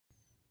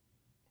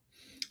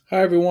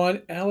Hi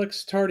everyone,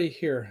 Alex Tardy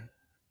here.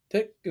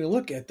 Taking a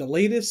look at the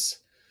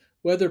latest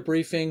weather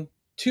briefing.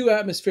 Two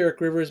atmospheric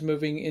rivers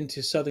moving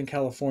into Southern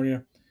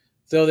California,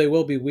 though they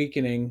will be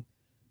weakening.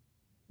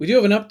 We do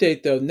have an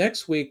update though.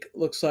 Next week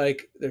looks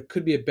like there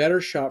could be a better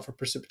shot for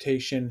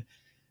precipitation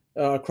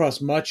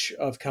across much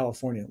of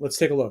California. Let's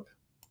take a look.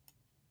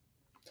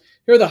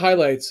 Here are the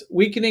highlights.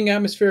 Weakening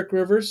atmospheric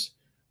rivers.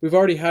 We've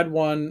already had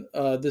one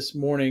this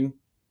morning,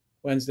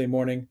 Wednesday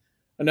morning.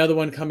 Another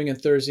one coming in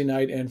Thursday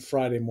night and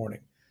Friday morning.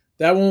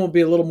 That one will be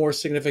a little more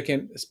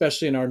significant,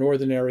 especially in our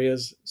northern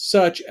areas,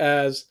 such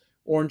as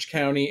Orange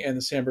County and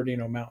the San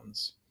Bernardino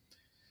Mountains.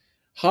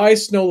 High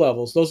snow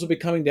levels. Those will be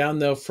coming down,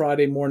 though,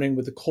 Friday morning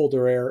with the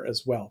colder air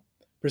as well.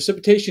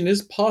 Precipitation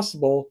is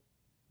possible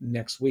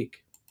next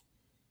week.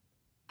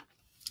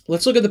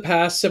 Let's look at the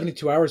past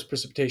 72 hours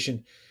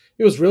precipitation.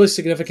 It was really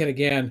significant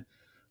again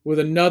with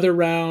another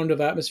round of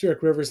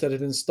atmospheric rivers that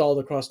have been installed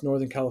across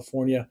Northern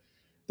California.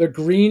 They're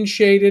green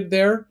shaded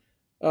there.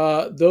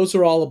 Those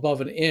are all above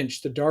an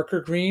inch. The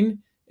darker green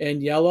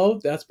and yellow,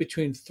 that's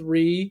between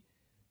 3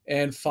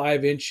 and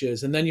 5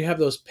 inches. And then you have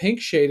those pink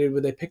shaded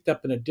where they picked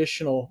up an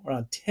additional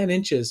around 10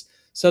 inches.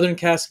 Southern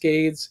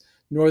Cascades,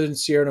 Northern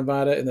Sierra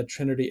Nevada, and the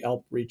Trinity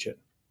Alp region.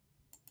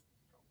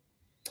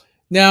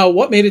 Now,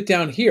 what made it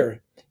down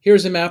here?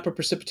 Here's a map of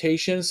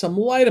precipitation, some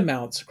light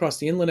amounts across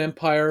the Inland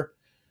Empire,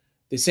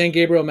 the San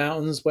Gabriel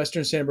Mountains,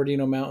 Western San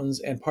Bernardino Mountains,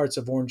 and parts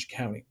of Orange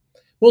County.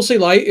 Mostly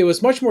light. It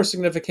was much more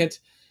significant,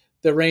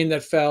 the rain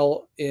that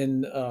fell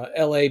in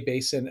LA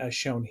Basin, as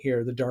shown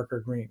here, the darker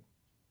green.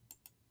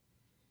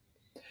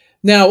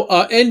 Now,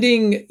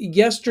 ending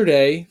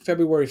yesterday,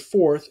 February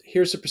 4th,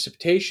 here's the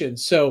precipitation.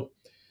 So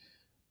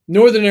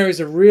northern areas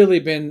have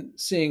really been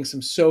seeing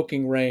some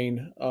soaking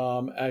rain,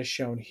 as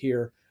shown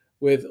here,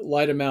 with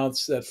light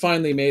amounts that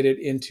finally made it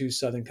into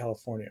Southern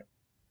California.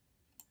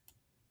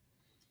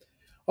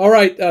 All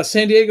right,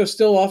 San Diego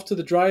still off to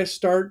the driest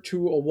start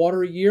to a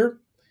watery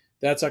year.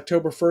 That's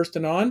October 1st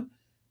and on.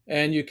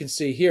 And you can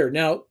see here.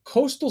 Now,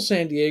 coastal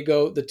San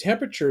Diego, the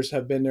temperatures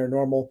have been near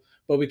normal,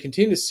 but we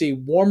continue to see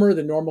warmer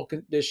than normal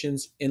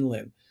conditions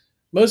inland.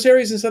 Most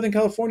areas in Southern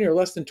California are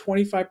less than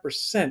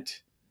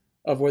 25%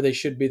 of where they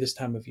should be this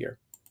time of year.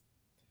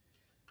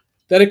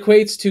 That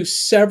equates to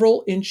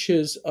several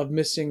inches of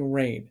missing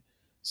rain.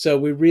 So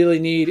we really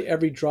need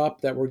every drop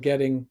that we're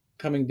getting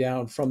coming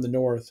down from the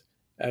north,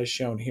 as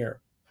shown here.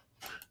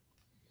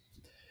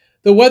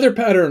 The weather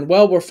pattern,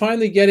 well, we're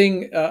finally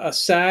getting a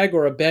sag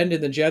or a bend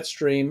in the jet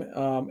stream,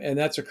 and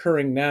that's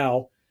occurring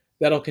now.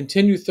 That'll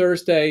continue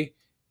Thursday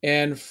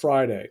and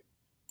Friday.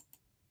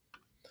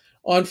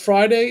 On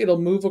Friday,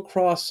 it'll move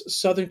across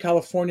Southern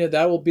California.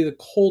 That will be the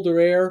colder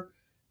air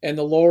and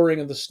the lowering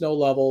of the snow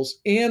levels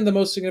and the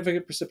most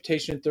significant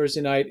precipitation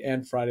Thursday night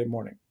and Friday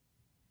morning.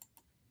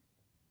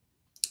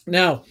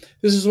 Now,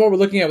 this is what we're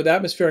looking at with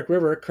atmospheric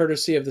river,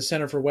 courtesy of the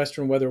Center for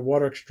Western Weather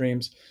Water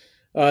Extremes.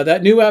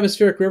 That new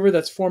atmospheric river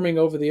that's forming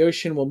over the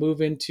ocean will move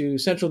into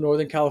central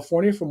Northern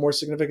California for more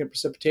significant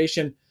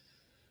precipitation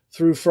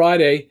through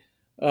Friday.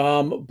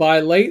 By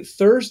late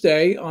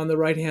Thursday, on the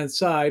right-hand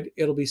side,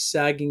 it'll be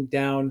sagging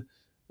down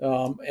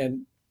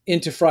and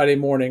into Friday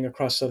morning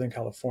across Southern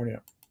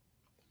California.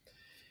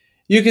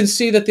 You can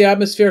see that the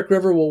atmospheric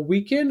river will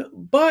weaken,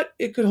 but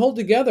it could hold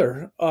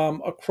together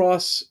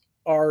across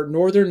our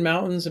northern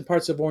mountains and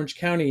parts of Orange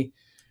County,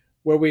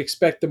 where we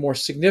expect the more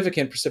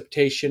significant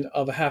precipitation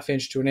of a ½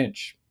 inch to an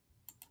inch.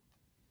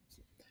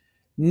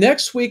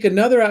 Next week,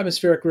 another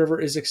atmospheric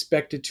river is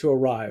expected to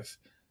arrive.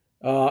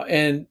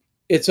 And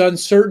it's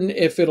uncertain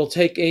if it'll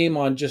take aim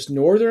on just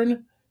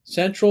northern,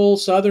 central,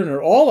 southern,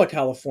 or all of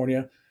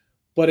California,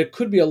 but it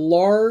could be a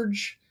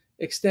large,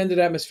 extended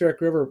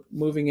atmospheric river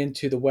moving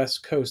into the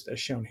west coast, as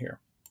shown here.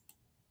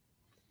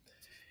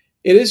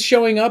 It is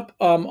showing up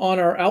on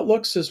our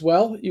outlooks as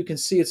well. You can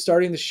see it's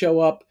starting to show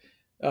up,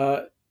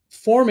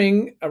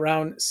 forming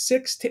around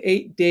 6 to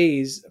 8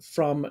 days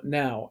from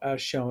now,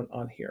 as shown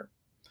on here.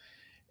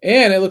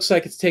 And it looks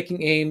like it's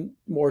taking aim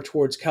more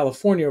towards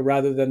California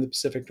rather than the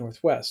Pacific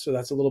Northwest. So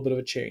that's a little bit of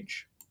a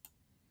change.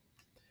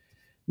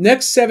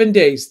 Next 7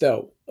 days,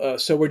 though.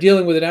 So we're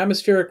dealing with an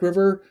atmospheric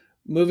river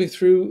moving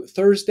through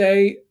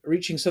Thursday,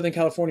 reaching Southern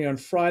California on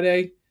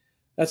Friday.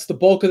 That's the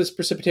bulk of this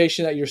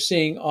precipitation that you're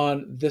seeing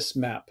on this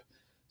map.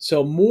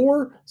 So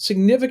more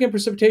significant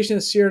precipitation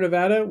in Sierra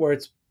Nevada, where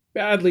it's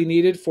badly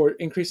needed for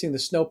increasing the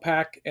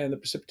snowpack and the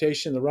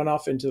precipitation, the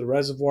runoff into the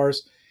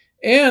reservoirs.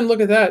 And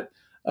look at that,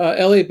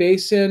 LA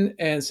Basin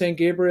and San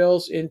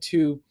Gabriel's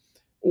into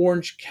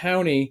Orange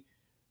County,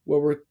 where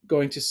we're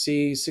going to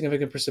see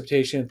significant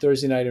precipitation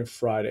Thursday night and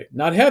Friday.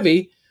 Not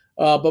heavy,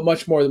 but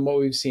much more than what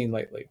we've seen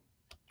lately.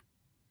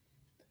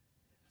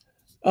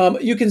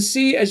 You can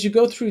see as you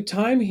go through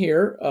time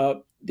here,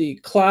 the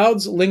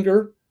clouds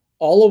linger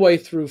all the way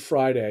through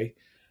Friday,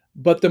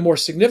 but the more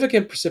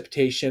significant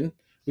precipitation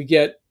we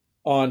get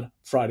on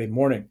Friday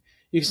morning.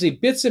 You can see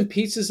bits and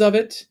pieces of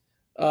it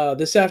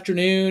this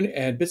afternoon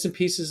and bits and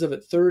pieces of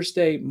it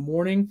Thursday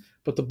morning,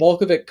 but the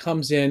bulk of it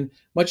comes in,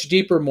 much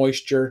deeper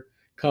moisture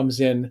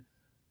comes in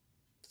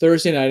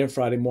Thursday night and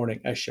Friday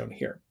morning, as shown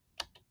here.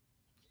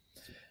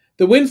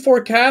 The wind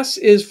forecast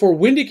is for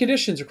windy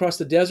conditions across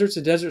the deserts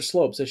and desert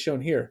slopes, as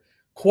shown here.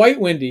 Quite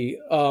windy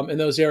in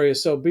those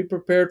areas, so be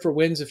prepared for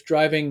winds if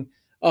driving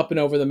up and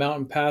over the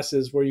mountain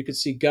passes where you could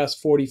see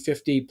gusts 40,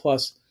 50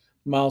 plus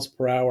miles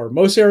per hour.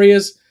 Most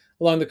areas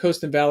along the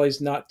coast and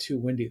valleys, not too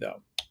windy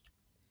though.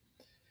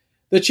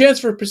 The chance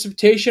for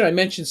precipitation, I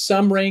mentioned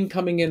some rain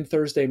coming in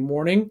Thursday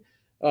morning.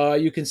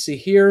 You can see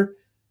here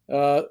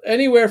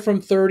anywhere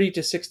from 30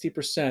 to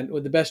 60%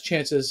 with the best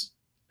chances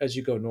as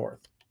you go north.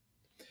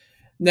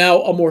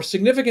 Now, a more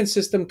significant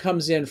system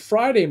comes in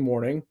Friday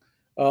morning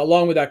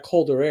along with that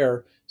colder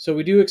air. So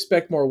we do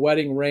expect more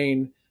wetting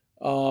rain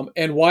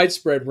and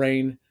widespread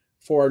rain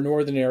for our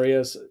northern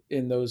areas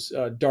in those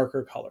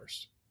darker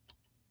colors.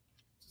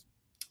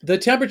 The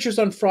temperatures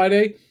on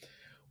Friday,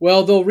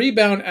 well, they'll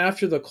rebound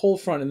after the cold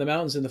front in the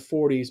mountains in the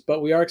 40s,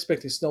 but we are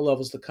expecting snow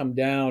levels to come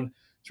down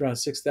to around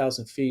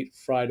 6,000 feet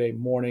Friday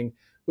morning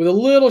with a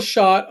little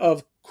shot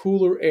of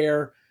cooler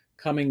air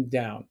coming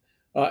down.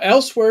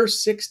 Elsewhere,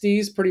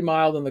 60s, pretty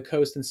mild on the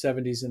coast, and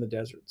 70s in the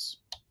deserts.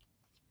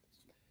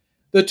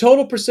 The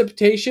total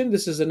precipitation,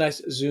 this is a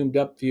nice zoomed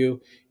up view.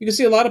 You can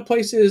see a lot of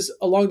places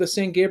along the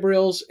San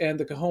Gabriel's and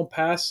the Cajon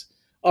Pass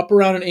up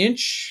around an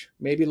inch,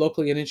 maybe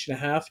locally an inch and a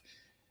half.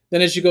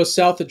 Then as you go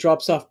south, it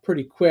drops off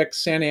pretty quick.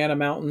 Santa Ana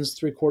Mountains,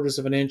 3/4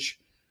 of an inch.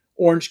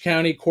 Orange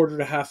County, 1/4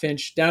 to half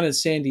inch. Down in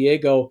San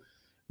Diego,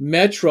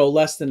 Metro,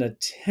 less than a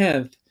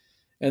tenth.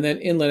 And then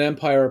Inland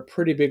Empire, a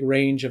pretty big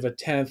range of a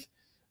tenth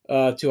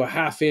to a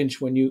half inch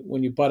when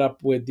you butt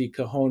up with the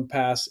Cajon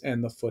Pass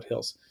and the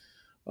foothills.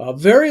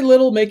 Very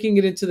little making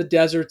it into the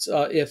deserts,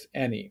 if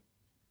any.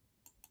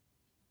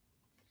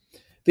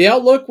 The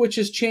outlook, which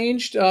has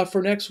changed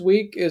for next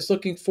week, is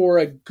looking for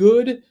a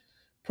good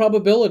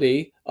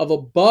probability of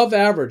above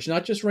average,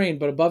 not just rain,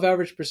 but above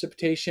average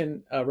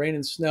precipitation, rain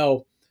and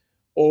snow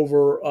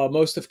over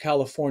most of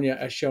California,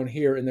 as shown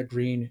here in the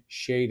green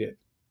shaded.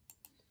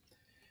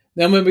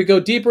 Then when we go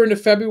deeper into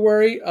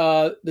February,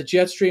 the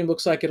jet stream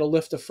looks like it'll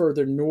lift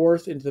further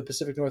north into the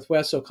Pacific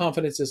Northwest, so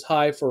confidence is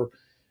high for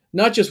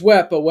not just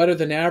wet, but wetter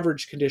than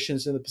average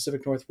conditions in the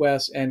Pacific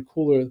Northwest and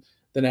cooler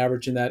than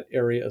average in that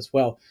area as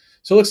well.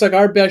 So it looks like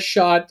our best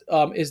shot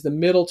is the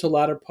middle to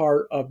latter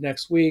part of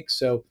next week,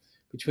 so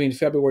between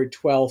February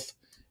 12th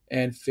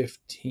and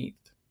 15th.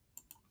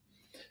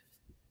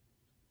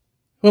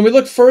 When we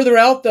look further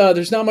out,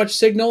 there's not much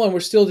signal, and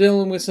we're still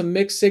dealing with some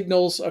mixed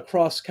signals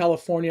across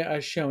California,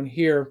 as shown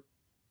here.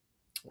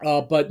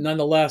 But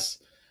nonetheless,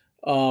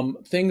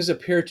 things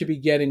appear to be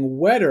getting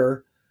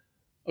wetter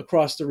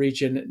across the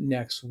region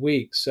next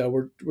week.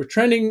 So we're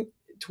trending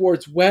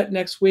towards wet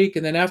next week,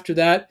 and then after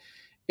that,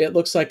 it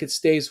looks like it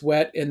stays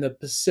wet in the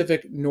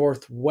Pacific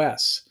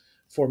Northwest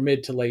for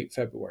mid to late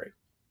February.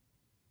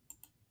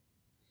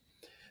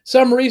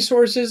 Some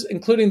resources,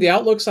 including the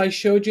outlooks I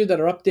showed you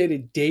that are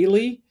updated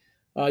daily.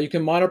 You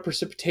can monitor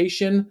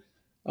precipitation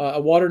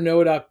at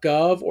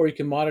waterno.gov, or you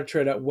can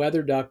monitor it at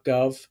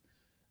weather.gov.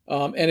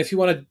 And if you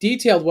want a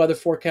detailed weather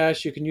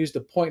forecast, you can use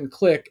the point and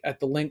click at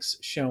the links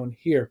shown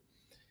here.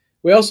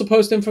 We also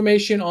post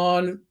information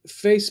on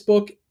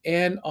Facebook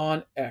and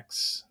on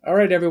X. All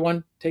right,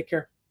 everyone, take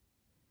care.